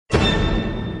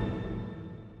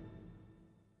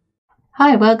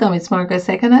Hi, welcome. It's Margaret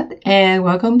Seconat, and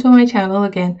welcome to my channel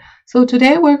again. So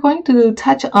today we're going to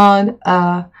touch on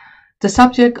the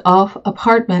subject of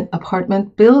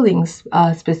apartment buildings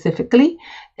specifically,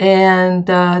 and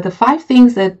the 5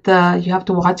 things that you have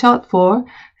to watch out for,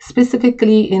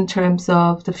 specifically in terms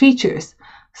of the features.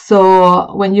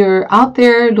 So when you're out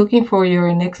there looking for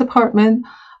your next apartment,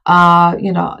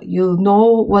 you'll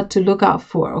know what to look out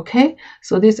for. Okay,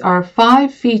 so these are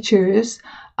 5 features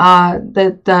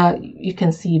that you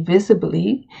can see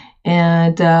visibly,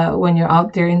 and when you're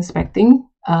out there inspecting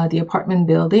the apartment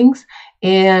buildings.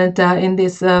 And in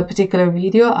this particular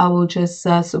video, I will just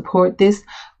support this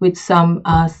with some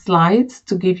slides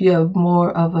to give you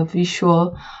more of a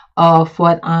visual of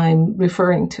what I'm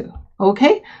referring to.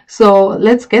 Okay, so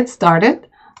let's get started.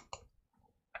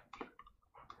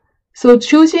 So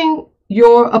choosing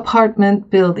your apartment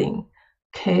building.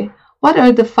 Okay, what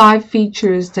are the 5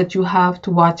 features that you have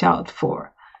to watch out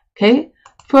for? Okay,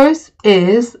 first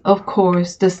is, of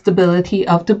course, the stability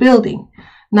of the building.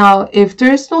 Now, if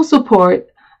there's no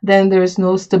support, then there's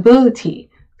no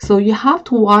stability. So you have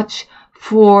to watch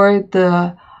for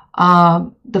the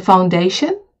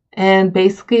foundation and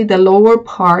basically the lower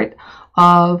part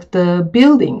of the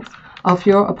building, of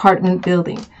your apartment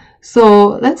building.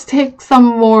 So let's take some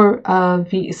more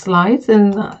slides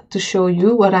and to show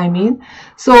you what I mean.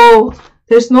 So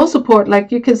there's no support,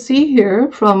 like you can see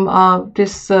here from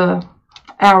this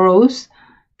arrows,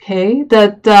 okay,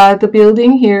 that the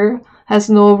building here has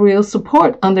no real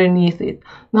support underneath it.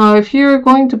 Now, if you're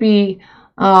going to be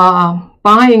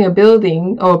buying a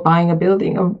building,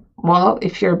 or well,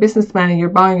 if you're a businessman and you're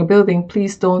buying a building,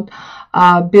 please don't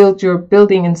build your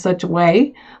building in such a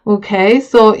way. Okay,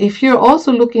 so if you're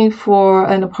also looking for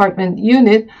an apartment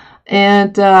unit,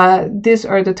 and these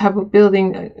are the type of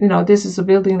building, this is a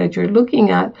building that you're looking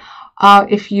at,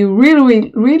 if you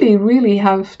really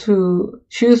have to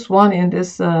choose one in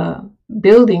this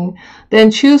building,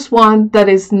 then choose one that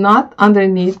is not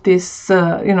underneath this,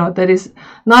 that is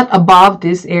not above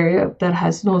this area, that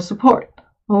has no support.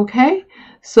 Okay,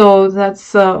 so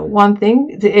that's one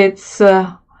thing. It's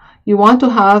you want to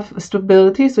have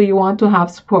stability, so you want to have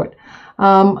support.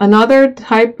 Another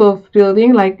type of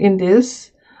building, like in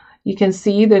this, you can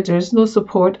see that there's no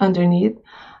support underneath.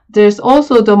 There's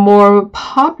also the more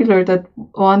popular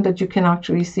one that you can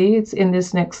actually see. It's in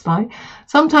this next slide.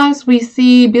 Sometimes we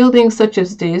see buildings such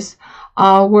as this,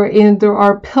 wherein there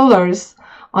are pillars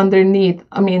underneath.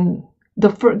 I mean,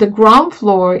 the ground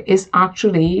floor is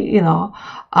actually,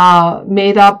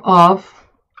 made up of,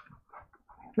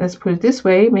 let's put it this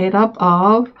way, made up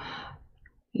of,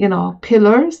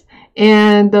 pillars.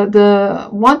 And the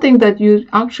one thing that you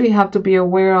actually have to be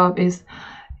aware of is,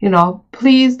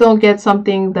 please don't get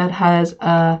something that has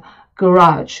a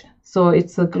garage. So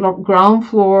it's a ground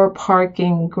floor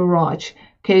parking garage.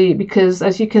 Okay, because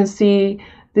as you can see,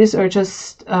 these are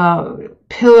just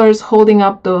pillars holding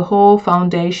up the whole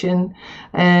foundation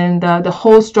and the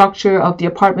whole structure of the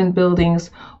apartment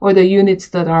buildings or the units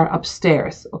that are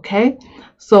upstairs. Okay,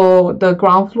 so the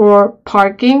ground floor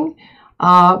parking,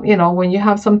 when you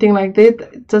have something like this,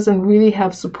 it doesn't really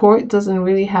have support, it doesn't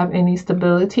really have any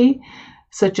stability,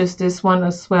 such as this one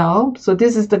as well. So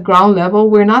this is the ground level.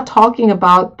 We're not talking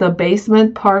about the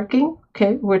basement parking.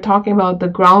 Okay, we're talking about the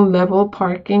ground level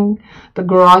parking, the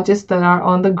garages that are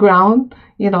on the ground,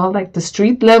 like the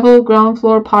street level ground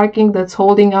floor parking that's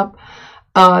holding up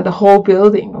the whole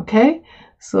building. Okay,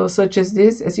 so such as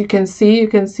this, as you can see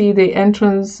the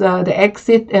entrance, the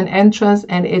exit and entrance,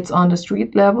 and it's on the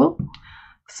street level.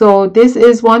 So this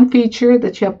is one feature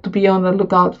that you have to be on the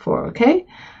lookout for. Okay,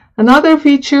 another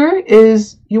feature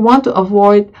is you want to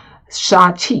avoid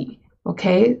shaqi.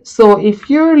 Okay, so if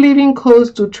you're living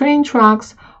close to train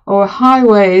tracks or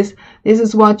highways, this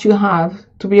is what you have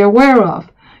to be aware of.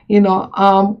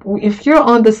 If you're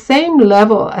on the same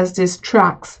level as these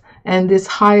tracks and these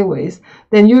highways,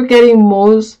 then you're getting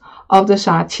most of the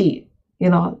shaqi,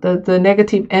 the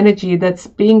negative energy that's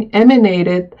being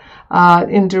emanated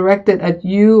and directed at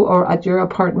you or at your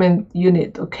apartment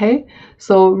unit. Okay,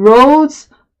 so roads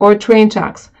or train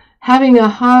tracks. Having a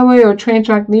highway or train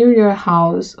track near your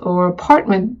house or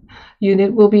apartment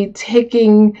unit will be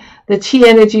taking the chi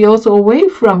energy also away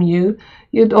from you.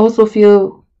 You'd also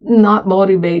feel not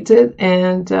motivated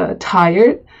and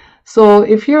tired. So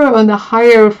if you're on the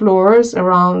higher floors,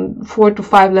 around 4 to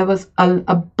 5 levels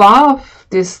above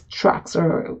these tracks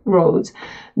or roads,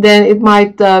 then it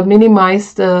might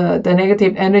minimize the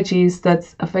negative energies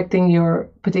that's affecting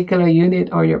your particular unit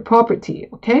or your property.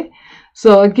 Okay,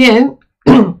 so again,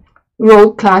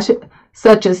 road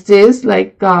such as this,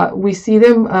 like we see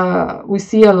them, we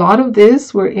see a lot of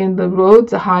this, where in the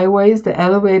roads, the highways, the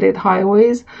elevated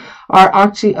highways are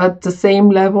actually at the same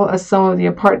level as some of the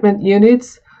apartment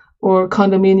units or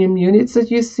condominium units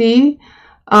that you see.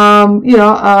 You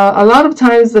know, a lot of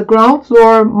times the ground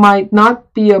floor might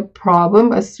not be a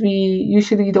problem, as we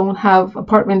usually don't have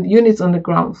apartment units on the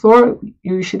ground floor.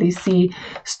 You usually see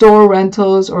store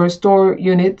rentals or store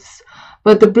units.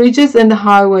 But the bridges and the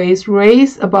highways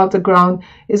raised above the ground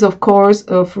is, of course,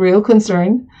 of real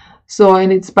concern. So,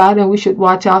 and it's bad, and we should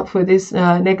watch out for these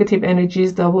negative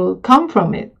energies that will come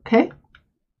from it, okay?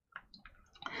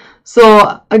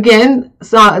 So again,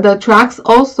 the tracks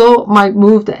also might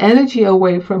move the energy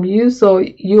away from you, so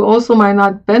you also might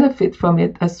not benefit from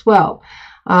it as well.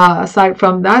 Aside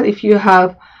from that, if you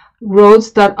have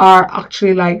roads that are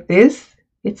actually like this,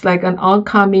 it's like an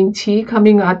oncoming chi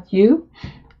coming at you.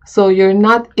 So you're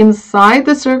not inside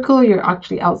the circle, you're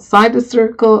actually outside the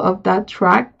circle of that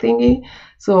track thingy.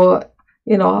 So,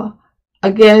 you know,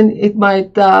 again, it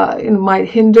might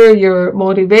hinder your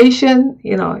motivation,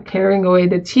 you know, carrying away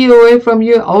the chi away from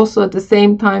you. Also at the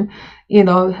same time, you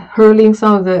know, hurling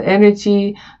some of the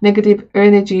energy, negative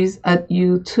energies at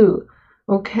you too.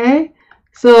 Okay,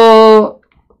 so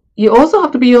you also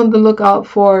have to be on the lookout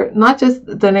for not just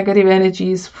the negative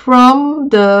energies from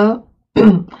the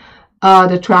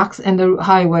tracks and the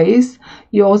highways.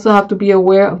 You also have to be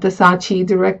aware of the Sachi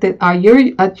directed at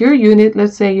your unit.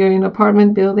 Let's say you're in an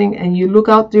apartment building and you look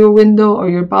out your window or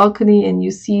your balcony and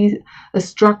you see a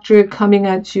structure coming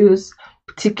at you,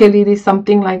 particularly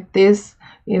something like this,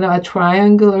 you know, a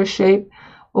triangular shape,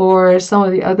 or some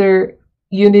of the other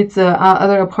units,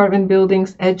 other apartment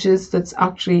buildings edges that's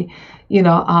actually, you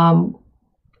know,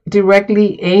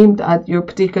 directly aimed at your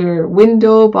particular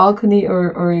window, balcony,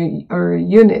 or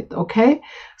unit. Okay,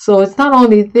 so it's not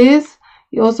only this,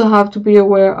 you also have to be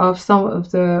aware of some of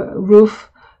the roof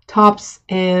tops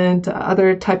and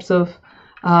other types of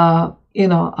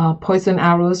poison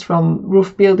arrows from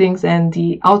roof buildings and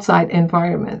the outside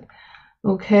environment.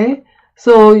 Okay,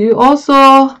 so you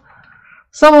also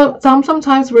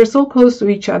sometimes we're so close to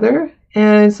each other,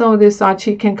 and some of this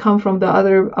Sachi can come from the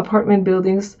other apartment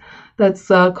buildings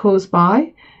that's close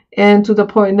by, and to the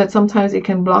point that sometimes it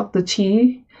can block the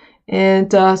chi.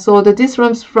 And so the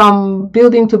distance from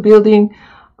building to building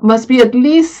must be at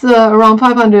least around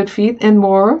 500 feet and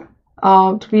more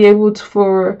to be able to,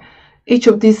 for each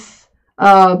of these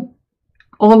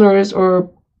owners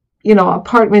or, you know,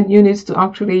 apartment units to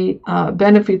actually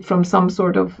benefit from some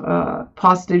sort of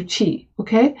positive chi.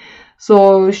 Okay,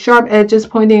 so sharp edges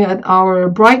pointing at our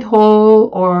bright hole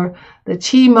or the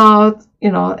chi mouth,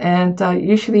 you know, and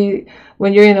usually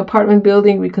when you're in an apartment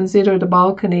building, we consider the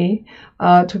balcony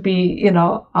to be, you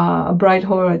know, a bright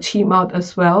hole or a chi mouth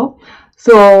as well.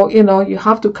 So, you know, you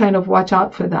have to kind of watch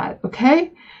out for that.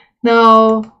 Okay,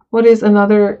 now what is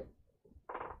another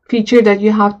feature that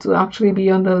you have to actually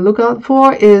be on the lookout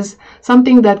for is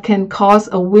something that can cause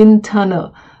a wind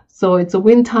tunnel. So it's a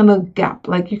wind tunnel gap,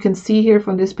 like you can see here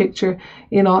from this picture.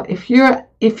 You know, if you're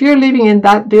living in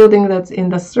that building that's in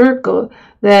the circle,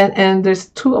 then, and there's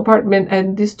two apartment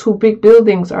and these two big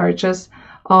buildings are just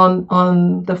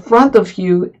on the front of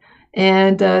you,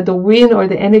 and the wind or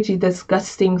the energy that's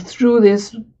gusting through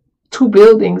these two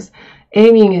buildings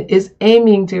is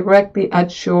aiming directly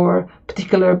at your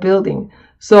particular building.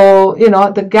 So, you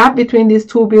know, the gap between these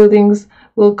two buildings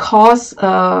will cause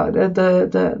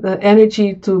the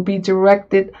energy to be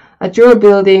directed at your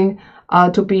building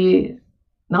to be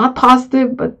not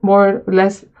positive, but more or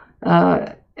less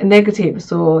negative.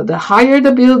 So the higher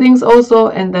the buildings also,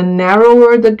 and the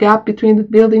narrower the gap between the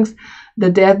buildings, the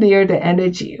deadlier the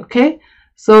energy. Okay,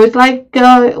 so it's like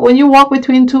when you walk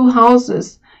between two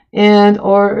houses, and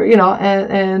or you know,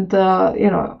 and you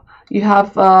know, you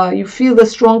have you feel the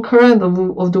strong current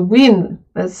of the wind,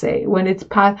 let's say, when it's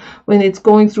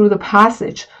going through the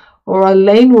passage or a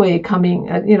laneway coming,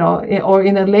 you know, or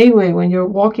in a laneway, when you're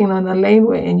walking on a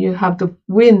laneway and you have the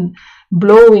wind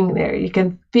blowing there, you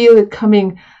can feel it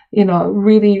coming, you know,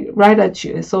 really right at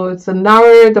you. So it's the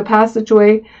narrower the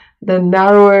passageway, the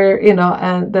narrower, you know,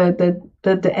 and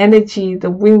the energy, the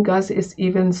wind gust is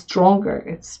even stronger.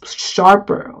 It's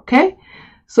sharper. Okay,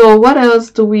 so what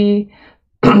else do we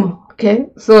okay,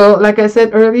 so like I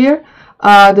said earlier,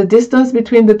 the distance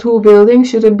between the two buildings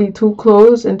shouldn't be too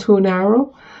close and too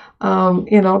narrow,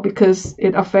 you know, because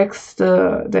it affects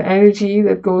the energy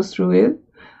that goes through it.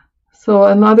 So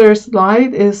another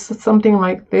slide is something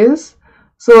like this.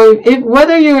 So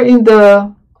whether you're in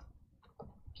the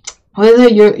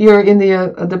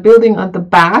building at the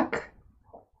back,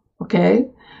 okay,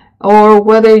 or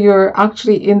whether you're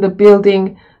actually in the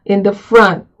building in the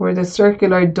front where the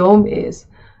circular dome is.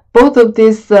 Both of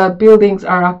these buildings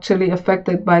are actually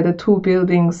affected by the two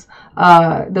buildings,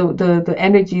 the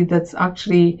energy that's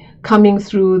actually coming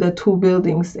through the two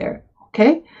buildings there.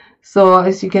 Okay, so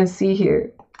as you can see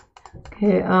here,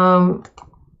 okay,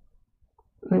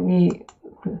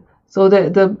 so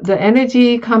the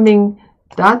energy coming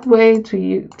that way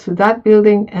to that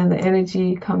building, and the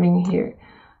energy coming here.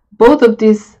 Both of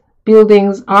these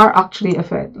buildings are actually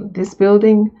affected. This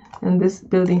building and this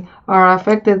building are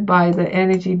affected by the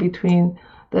energy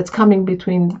that's coming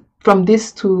from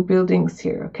these two buildings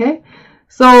here. Okay,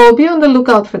 so be on the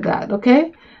lookout for that.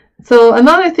 Okay, so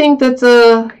another thing that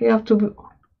you have to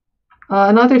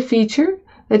another feature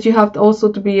that you have to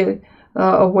also to be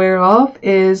aware of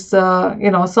is some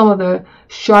of the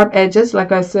sharp edges.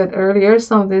 Like I said earlier,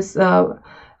 some of this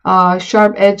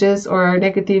sharp edges or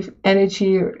negative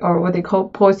energy, or what they call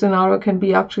poison arrow, can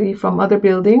be actually from other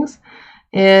buildings.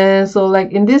 And so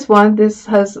like in this one, this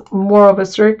has more of a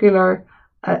circular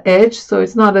edge, so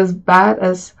it's not as bad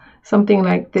as something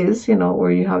like this,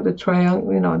 where you have the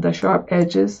triangle, the sharp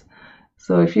edges.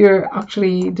 So if you're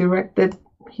actually directed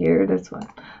here, that's one.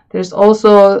 There's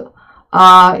also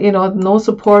no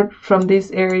support from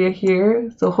this area here.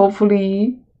 So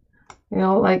hopefully,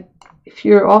 like if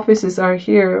your offices are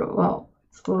here, well,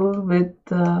 it's a little bit,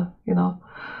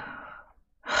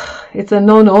 it's a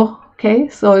no-no. Okay,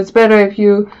 so it's better if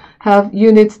you have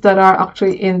units that are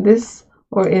actually in this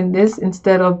or in this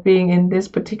instead of being in this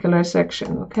particular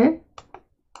section. Okay,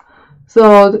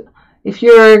 so if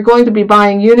you're going to be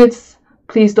buying units,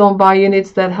 please don't buy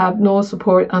units that have no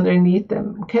support underneath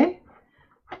them. Okay,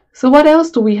 so what else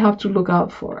do we have to look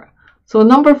out for? So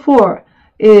number 4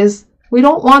 is we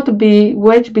don't want to be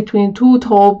wedged between two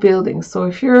tall buildings. So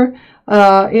if you're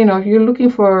if you're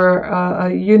looking for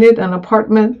a unit, an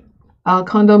apartment, a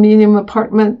condominium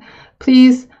apartment,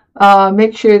 please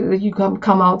make sure that you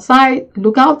come outside,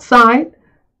 look outside.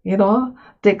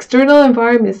 The external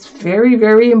environment is very,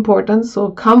 very important.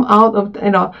 So come out of,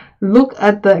 look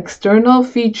at the external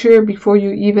feature before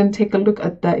you even take a look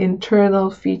at the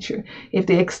internal feature. If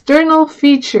the external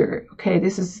feature, okay,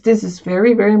 this is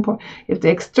very, very important. If the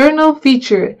external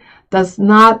feature does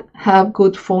not have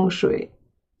good feng shui,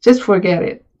 just forget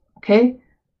it. Okay,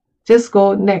 just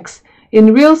go next.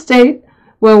 In real estate,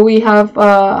 when we have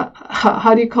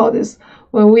how do you call this?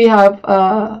 When we have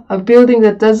a building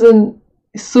that doesn't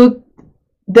suit,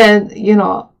 then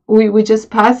we just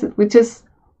pass it. We just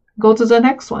go to the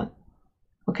next one.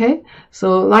 Okay,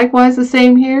 so likewise the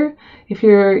same here. If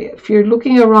you're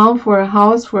looking around for a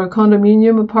house, for a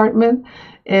condominium apartment,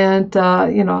 and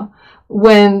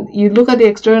when you look at the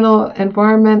external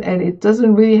environment and it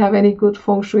doesn't really have any good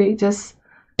feng shui, just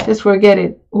forget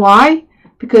it. Why?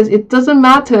 Because it doesn't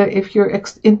matter if your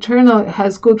internal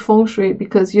has good feng shui,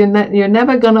 because you're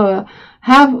never gonna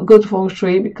have good feng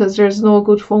shui, because there's no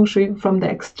good feng shui from the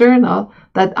external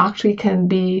that actually can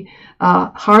be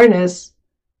harnessed,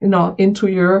 into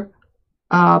your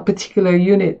particular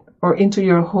unit or into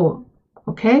your home.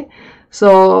 Okay,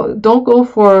 so don't go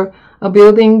for a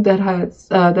building that has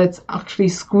that's actually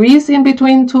squeezed in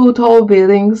between two tall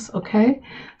buildings. Okay,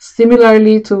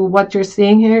 similarly to what you're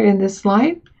seeing here in this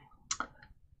slide.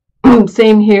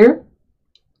 Same here,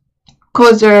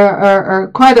 because there are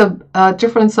quite a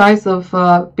different size of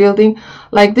building.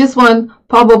 Like this one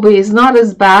probably is not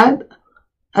as bad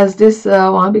as this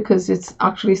one, because it's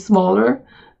actually smaller.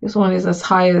 This one is as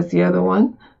high as the other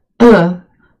one.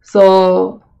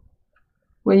 So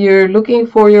when you're looking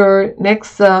for your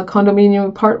next condominium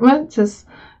apartment, just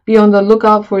be on the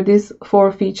lookout for this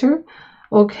 4 feature.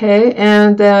 Okay,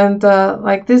 and then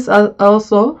like this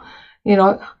also,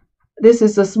 this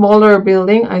is a smaller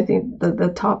building. I think that the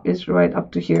top is right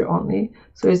up to here only.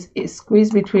 So it's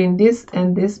squeezed between this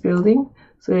and this building.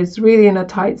 So it's really in a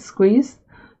tight squeeze.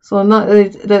 So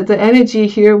the energy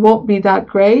here won't be that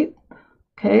great.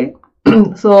 Okay.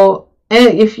 So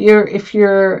if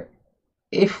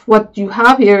what you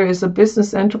have here is a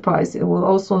business enterprise, it will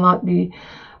also not be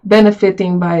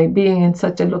benefiting by being in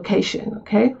such a location.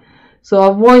 Okay. So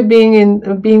avoid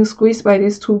being squeezed by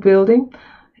these 2 buildings.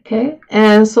 Okay,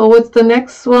 and so what's the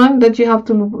next one that you have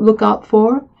to look out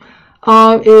for?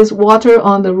 Is water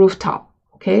on the rooftop.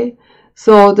 Okay,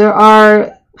 so there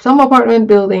are some apartment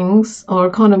buildings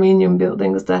or condominium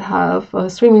buildings that have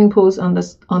swimming pools on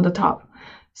the top.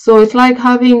 So it's like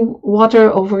having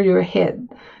water over your head,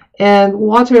 and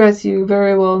water, as you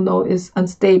very well know, is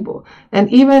unstable. And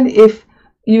even if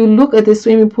you look at the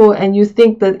swimming pool and you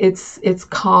think that it's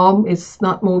calm, it's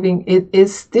not moving, it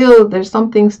is still, there's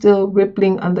something still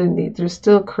rippling underneath, there's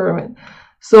still current.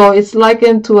 So it's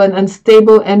likened to an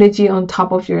unstable energy on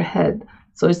top of your head.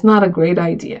 So it's not a great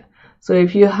idea. So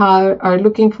if you are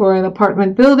looking for an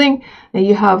apartment building and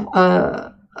you have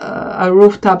a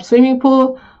rooftop swimming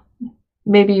pool,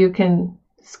 maybe you can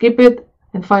skip it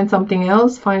and find something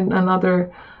else, find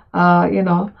another,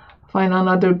 find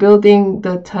another building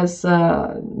that has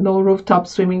no rooftop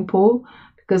swimming pool,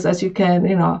 because as you can,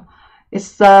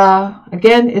 it's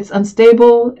again, it's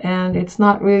unstable and it's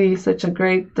not really such a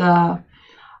great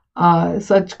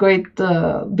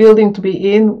building to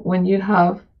be in when you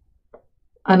have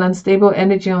an unstable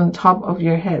energy on top of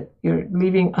your head. You're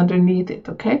living underneath it.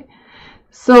 Okay,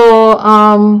 so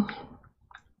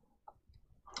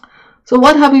so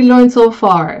what have we learned so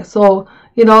far? So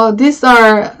these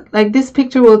are, like, this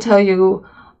picture will tell you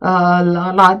a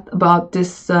lot about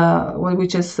this, what we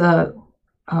just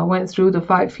went through, the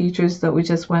 5 features that we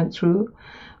just went through.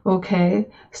 Okay,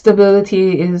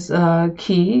 stability is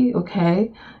key.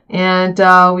 Okay, and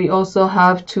we also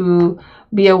have to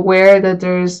be aware that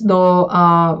there's no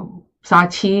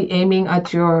sachi aiming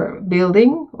at your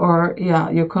building or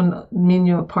your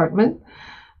condominium apartment.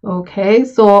 Okay,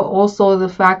 so also the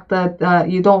fact that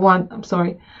you don't want,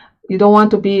 you don't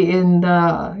want to be in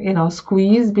the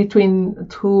squeeze between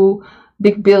 2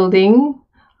 big building,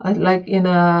 like in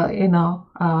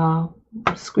a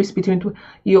squeeze between 2.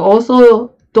 You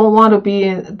also don't want to be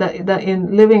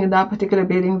in living in that particular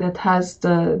building that has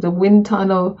the wind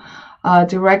tunnel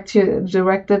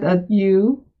directed at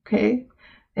you. Okay,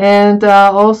 and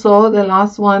also the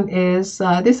last one is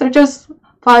these are just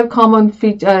 5 common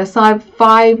features,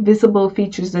 5 visible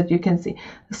features that you can see.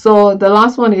 So the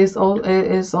last one is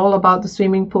all about the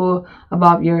swimming pool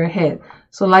above your head.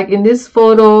 So like in this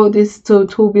photo, this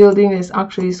two building is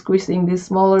actually squeezing this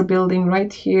smaller building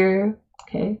right here.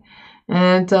 Okay,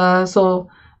 and so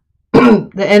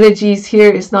the energies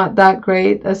here is not that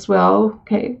great as well.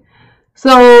 Okay,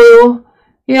 so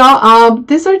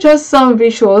these are just some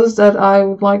visuals that I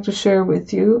would like to share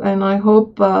with you, and I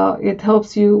hope it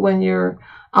helps you when you're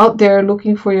out there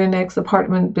looking for your next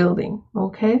apartment building.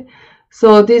 Okay,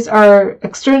 so these are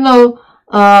external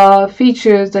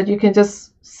features that you can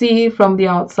just see from the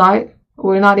outside.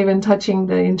 We're not even touching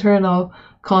the internal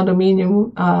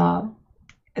condominium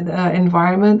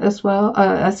environment as well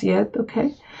as yet.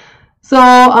 Okay, so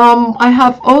I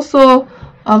have also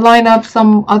lined up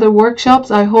some other workshops.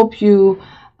 I hope you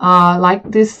like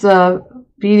this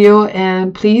video,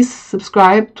 and please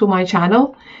subscribe to my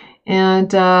channel.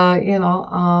 And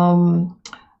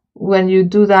when you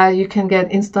do that, you can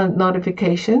get instant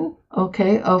notification,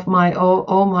 okay, of my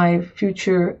all my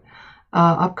future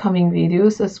upcoming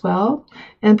videos as well.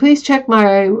 And please check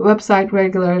my website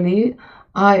regularly.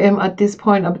 I am at this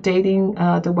point updating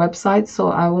the website, so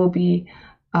I will be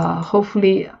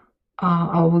hopefully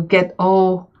I will get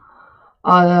all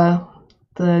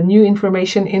the new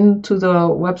information into the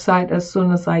website as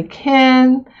soon as I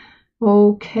can.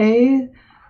 Okay,